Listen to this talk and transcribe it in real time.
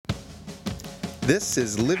This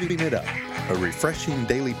is Living It Up, a refreshing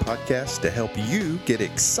daily podcast to help you get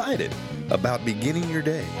excited about beginning your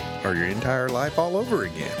day or your entire life all over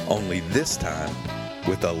again. Only this time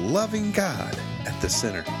with a loving God at the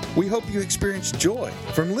center. We hope you experience joy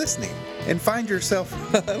from listening and find yourself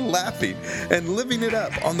laughing and living it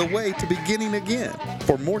up on the way to beginning again.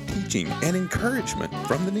 For more teaching and encouragement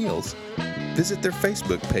from the Neils, visit their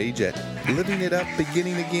Facebook page at Living It Up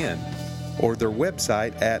Beginning Again or their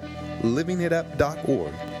website at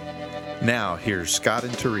livingitup.org. Now, here's Scott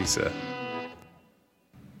and Teresa.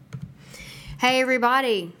 Hey,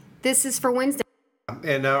 everybody. This is for Wednesday.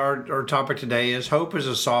 And our topic today is hope is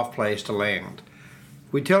a soft place to land.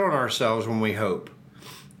 We tell on ourselves when we hope.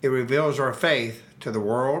 It reveals our faith to the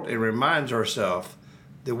world. It reminds ourselves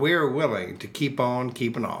that we are willing to keep on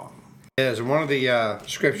keeping on. As one of the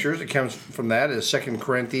scriptures that comes from that is 2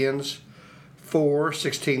 Corinthians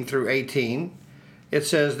 4:16 through 18. It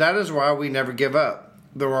says, "That is why we never give up.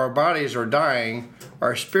 Though our bodies are dying,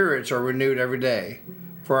 our spirits are renewed every day.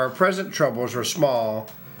 For our present troubles are small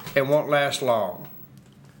and won't last long.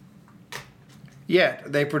 Yet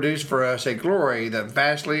they produce for us a glory that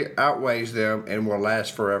vastly outweighs them and will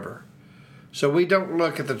last forever. So we don't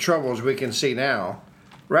look at the troubles we can see now.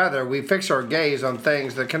 Rather, we fix our gaze on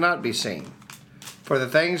things that cannot be seen. For the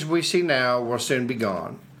things we see now will soon be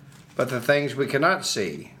gone, but the things we cannot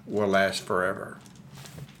see will last forever."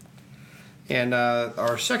 And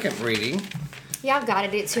our second reading. Yeah, I've got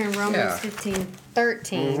it. It's here in Romans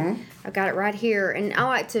 15:13. Mm-hmm. I've got it right here. And I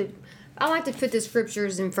like to put the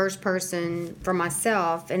scriptures in first person for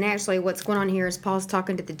myself. And actually what's going on here is Paul's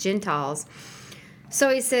talking to the Gentiles. So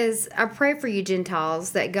he says, "I pray for you,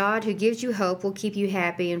 Gentiles, that God who gives you hope will keep you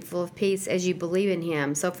happy and full of peace as you believe in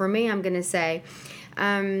him." So for me, I'm going to say,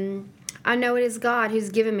 I know it is God who's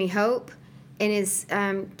given me hope and is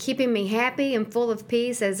keeping me happy and full of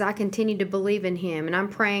peace as I continue to believe in him. And I'm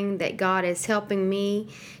praying that God is helping me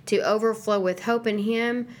to overflow with hope in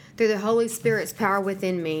him through the Holy Spirit's power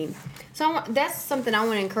within me. So that's something I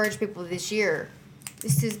want to encourage people this year,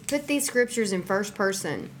 is to put these scriptures in first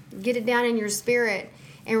person. Get it down in your spirit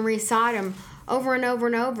and recite them over and over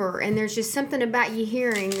and over. And there's just something about you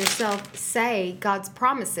hearing yourself say God's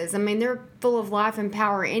promises. I mean, they're full of life and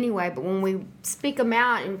power anyway, but when we speak them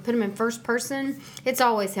out and put them in first person, it's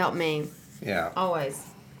always helped me. Yeah. Always.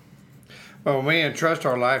 Well, when we entrust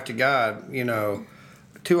our life to God,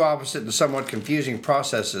 two opposite and somewhat confusing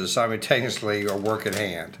processes simultaneously are work at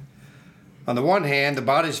hand. On the one hand, the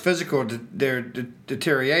body's physical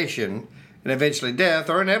deterioration and eventually death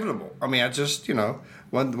are inevitable. I mean, I just,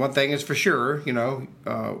 one thing is for sure,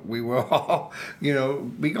 we will all,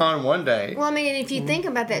 be gone one day. Well, I mean, if you think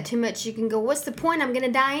about that too much, you can go, what's the point? I'm going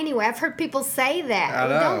to die anyway. I've heard people say that. I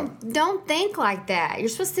know. Don't think like that. You're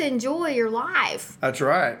supposed to enjoy your life. That's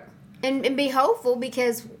right. And be hopeful,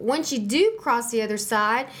 because once you do cross the other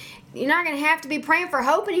side, you're not going to have to be praying for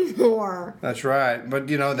hope anymore. That's right. But,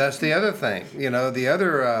 that's the other thing. The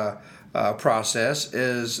other process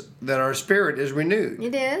is that our spirit is renewed.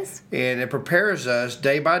 It is. And it prepares us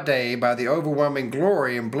day by day by the overwhelming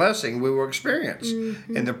glory and blessing we will experience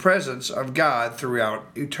in the presence of God throughout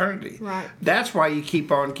eternity. Right. That's why you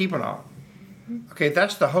keep on keeping on. Okay,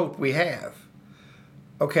 that's the hope we have.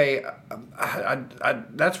 Okay,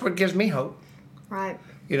 that's what gives me hope. Right.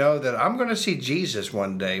 That I'm going to see Jesus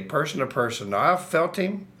one day, person to person. Now, I've felt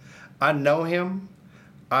him. I know him.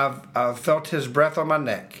 I've felt his breath on my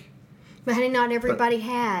neck. But honey, not everybody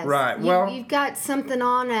has. Right. You've got something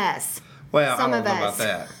on us. Well, Some I don't of know us.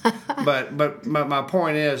 about that. but my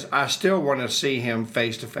point is, I still want to see him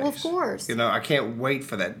face to face. Well, of course. I can't wait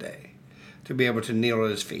for that day to be able to kneel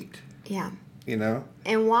at his feet. Yeah.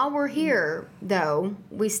 And while we're here, though,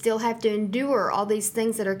 we still have to endure all these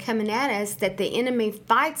things that are coming at us that the enemy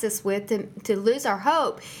fights us with to lose our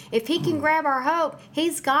hope. If he can grab our hope,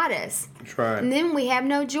 he's got us. That's right. And then we have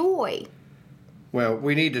no joy. Well,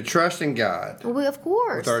 we need to trust in God Well, of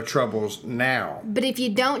course. with our troubles now. But if you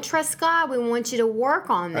don't trust God, we want you to work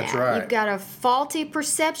on that. That's right. You've got a faulty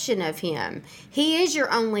perception of him. He is your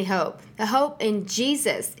only hope. The hope in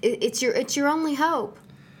Jesus. It's your only hope.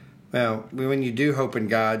 Well, when you do hope in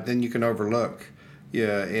God, then you can overlook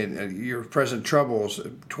your present troubles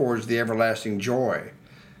towards the everlasting joy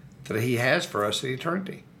that he has for us in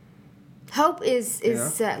eternity. Hope is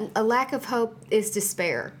a lack of hope is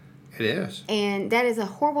despair. It is. And that is a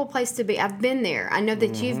horrible place to be. I've been there. I know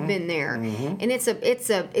that you've been there. And it's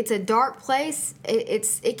a dark place.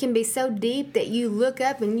 It can be so deep that you look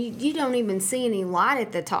up and you don't even see any light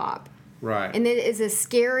at the top. Right. And it is a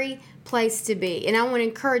scary place to be. And I want to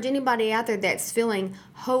encourage anybody out there that's feeling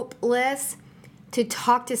hopeless to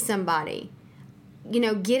talk to somebody.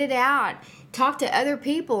 get it out. Talk to other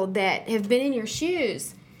people that have been in your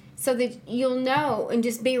shoes so that you'll know and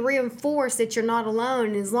just be reinforced that you're not alone.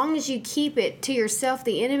 And as long as you keep it to yourself,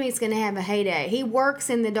 the enemy's going to have a heyday. He works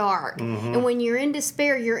in the dark. Mm-hmm. And when you're in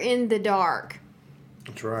despair, you're in the dark.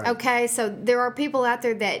 That's right. Okay, so there are people out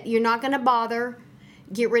there that you're not going to bother.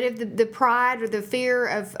 Get rid of the pride or the fear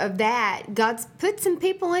of that. God's put some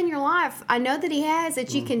people in your life. I know that He has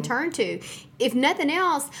that you can turn to. If nothing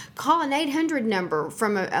else, call an 800 number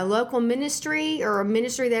from a local ministry or a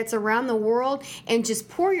ministry that's around the world and just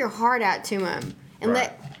pour your heart out to them and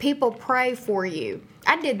Right. let people pray for you.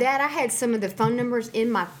 I did that. I had some of the phone numbers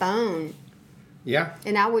in my phone. Yeah.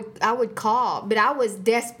 And I would call, but I was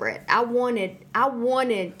desperate. I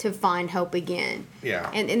wanted to find hope again. Yeah.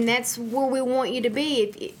 And that's where we want you to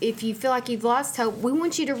be. If you feel like you've lost hope, we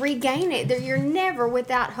want you to regain it. That you're never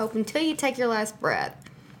without hope until you take your last breath.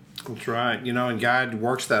 That's right. And God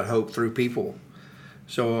works that hope through people.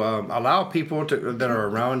 So allow people that are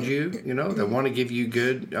around you, that want to give you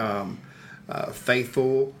good,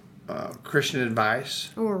 faithful Christian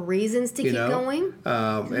advice. Or reasons to keep going.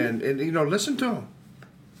 And listen to them.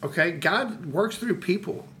 Okay, God works through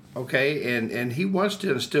people. Okay, and He wants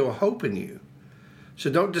to instill hope in you. So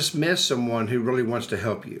don't dismiss someone who really wants to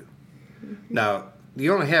help you. Now,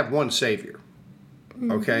 you only have one Savior.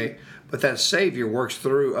 Okay, but that Savior works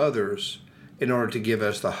through others in order to give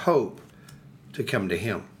us the hope to come to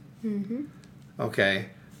Him. Okay,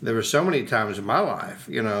 there were so many times in my life,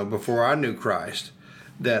 before I knew Christ,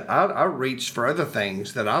 that I reached for other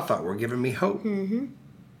things that I thought were giving me hope.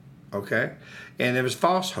 Okay? And it was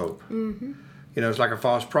false hope. It's like a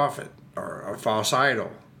false prophet or a false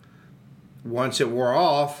idol. Once it wore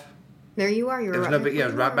off, there you are. You're right. it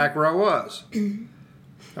was right back where I was.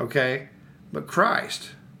 Okay? But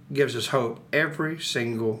Christ gives us hope every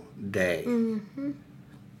single day. And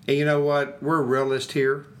you know what? We're realists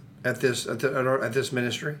here at this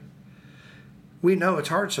ministry. We know it's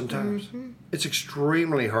hard sometimes. It's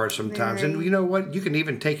extremely hard sometimes. Very. And you know what? You can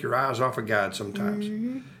even take your eyes off of God sometimes.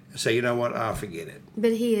 And say, you know what? I'll forget it.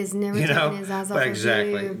 But He has never taken His eyes off of you.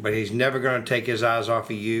 Exactly. But He's never going to take His eyes off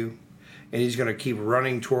of you. And He's going to keep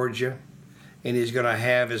running towards you. And He's going to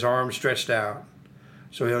have His arms stretched out.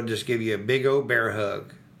 So He'll just give you a big old bear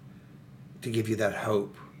hug to give you that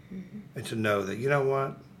hope. And to know that, you know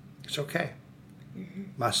what? It's okay.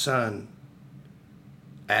 My son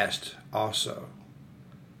asked also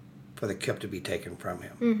for the cup to be taken from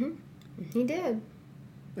him. He did.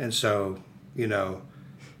 And so,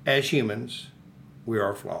 as humans, we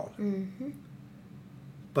are flawed.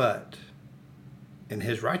 But in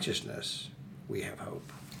His righteousness, we have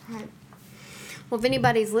hope. Right. Well, if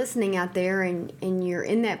anybody's listening out there and you're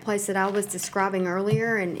in that place that I was describing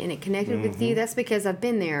earlier and it connected with you, that's because I've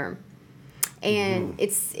been there. And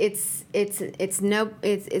it's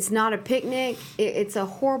not a picnic. It's a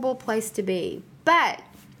horrible place to be. But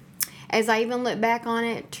as I even look back on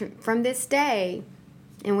it from this day,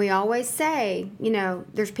 and we always say,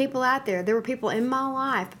 there's people out there. There were people in my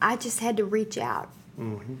life. I just had to reach out.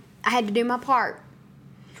 I had to do my part.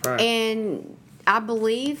 Right. And I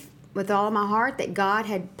believe with all of my heart that God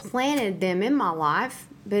had planted them in my life,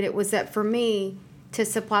 but it was up for me to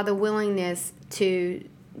supply the willingness to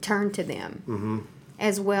turn to them,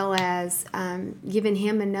 as well as giving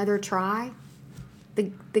Him another try.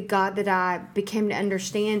 The God that I became to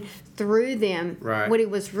understand through them, Right. what He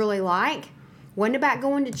was really like. Wasn't about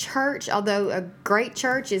going to church, although a great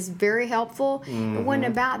church is very helpful. It wasn't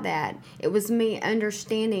about that. It was me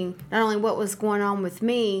understanding not only what was going on with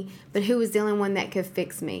me, but who was the only one that could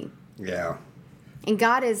fix me. Yeah. And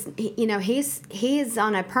God is, He is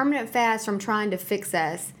on a permanent fast from trying to fix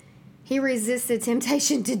us. He resists the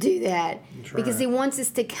temptation to do that. That's Because right. He wants us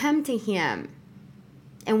to come to Him.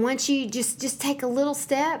 And once you just take a little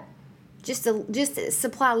step, just to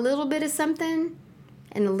supply a little bit of something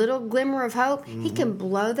and a little glimmer of hope, He can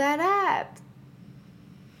blow that up.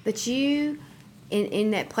 But you,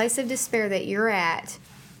 in that place of despair that you're at,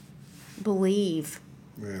 believe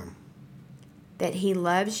Yeah. that He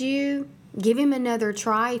loves you. Give Him another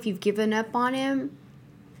try if you've given up on Him.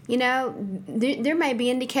 There may be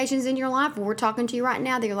indications in your life where we're talking to you right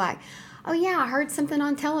now that you're like, oh yeah, I heard something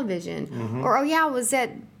on television. Or, oh yeah, I was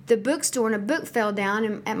at the bookstore and a book fell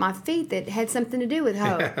down at my feet that had something to do with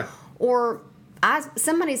hope. Or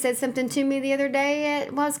somebody said something to me the other day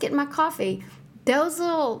while I was getting my coffee. Those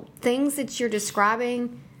little things that you're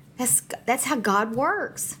describing, that's how God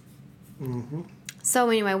works. So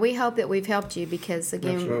anyway, we hope that we've helped you because,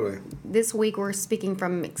 again, Absolutely. this week we're speaking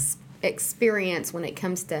from experience when it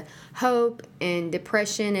comes to hope and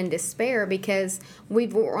depression and despair because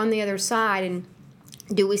we're on the other side. And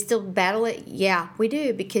Do we still battle it? Yeah, we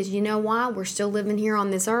do, because you know why? We're still living here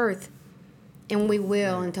on this earth. And we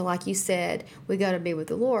will until, like you said, we got to be with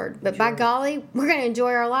the Lord. But by golly, we're going to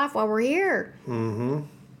enjoy our life while we're here. Mm-hmm.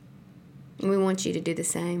 And we want you to do the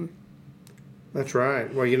same. That's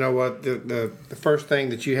right. Well, you know what? The first thing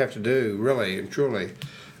that you have to do, really and truly,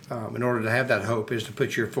 in order to have that hope, is to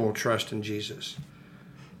put your full trust in Jesus.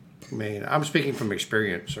 I mean, I'm speaking from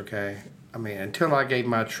experience, okay? I mean, until I gave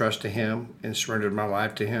my trust to Him and surrendered my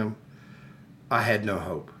life to Him, I had no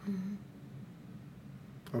hope.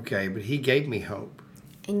 Mm-hmm. Okay, but He gave me hope.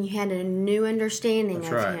 And you had a new understanding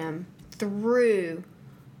of Him through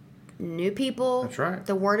new people. That's right.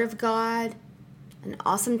 The Word of God, an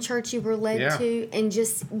awesome church you were led to, and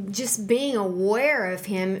just being aware of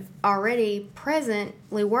Him already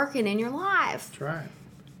presently working in your life. That's right.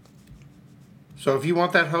 So if you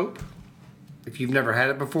want that hope, if you've never had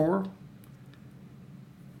it before,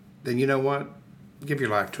 then you know what? Give your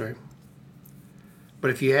life to Him. But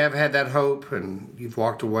if you have had that hope and you've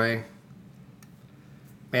walked away,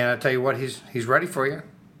 man, I tell you what, He's ready for you.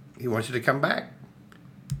 He wants you to come back.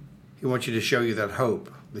 He wants you to show you that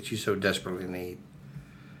hope that you so desperately need.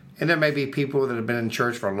 And there may be people that have been in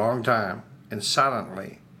church for a long time, and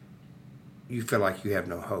silently you feel like you have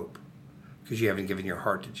no hope because you haven't given your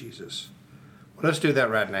heart to Jesus. Well, let's do that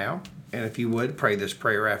right now. And if you would, pray this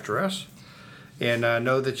prayer after us and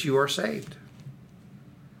know that you are saved.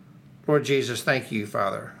 Lord Jesus, thank you,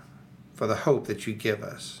 Father, for the hope that you give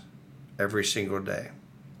us every single day.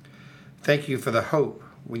 Thank you for the hope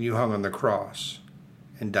when you hung on the cross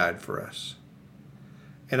and died for us.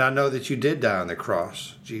 And I know that you did die on the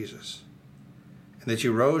cross, Jesus, and that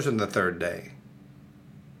you rose on the third day.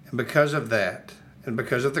 And because of that, and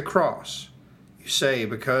because of the cross, you say,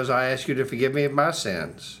 because I ask you to forgive me of my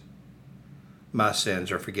sins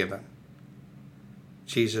are forgiven.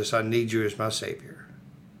 Jesus, I need you as my Savior.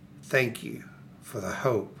 Thank you for the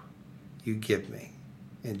hope you give me.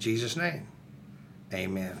 In Jesus' name,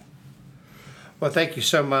 amen. Well, thank you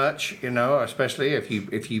so much, especially if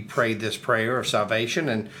you prayed this prayer of salvation.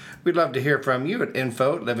 And we'd love to hear from you at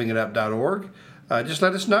info@livingitup.org. Just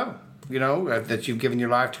let us know, that you've given your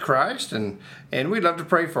life to Christ. And we'd love to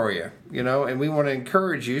pray for you, And we want to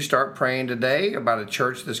encourage you, start praying today about a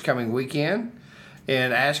church this coming weekend.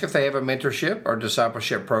 And ask if they have a mentorship or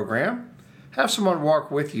discipleship program. Have someone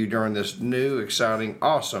walk with you during this new, exciting,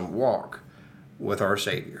 awesome walk with our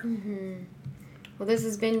Savior. Mm-hmm. Well, this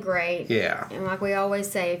has been great. Yeah. And like we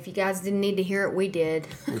always say, if you guys didn't need to hear it, we did.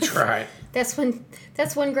 That's right. That's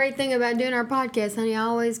one great thing about doing our podcast, honey. I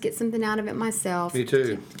always get something out of it myself. Me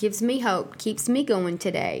too. Gives me hope. Keeps me going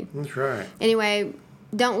today. That's right. Anyway,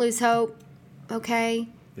 don't lose hope, okay?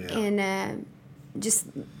 Yeah. And just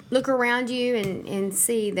look around you and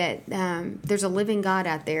see that there's a living God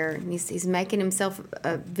out there. And he's making himself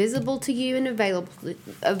visible to you and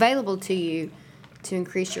available to you to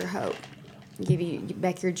increase your hope, give you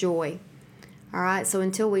back your joy. All right, so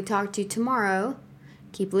until we talk to you tomorrow,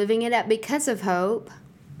 keep living it up because of hope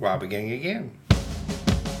While beginning again.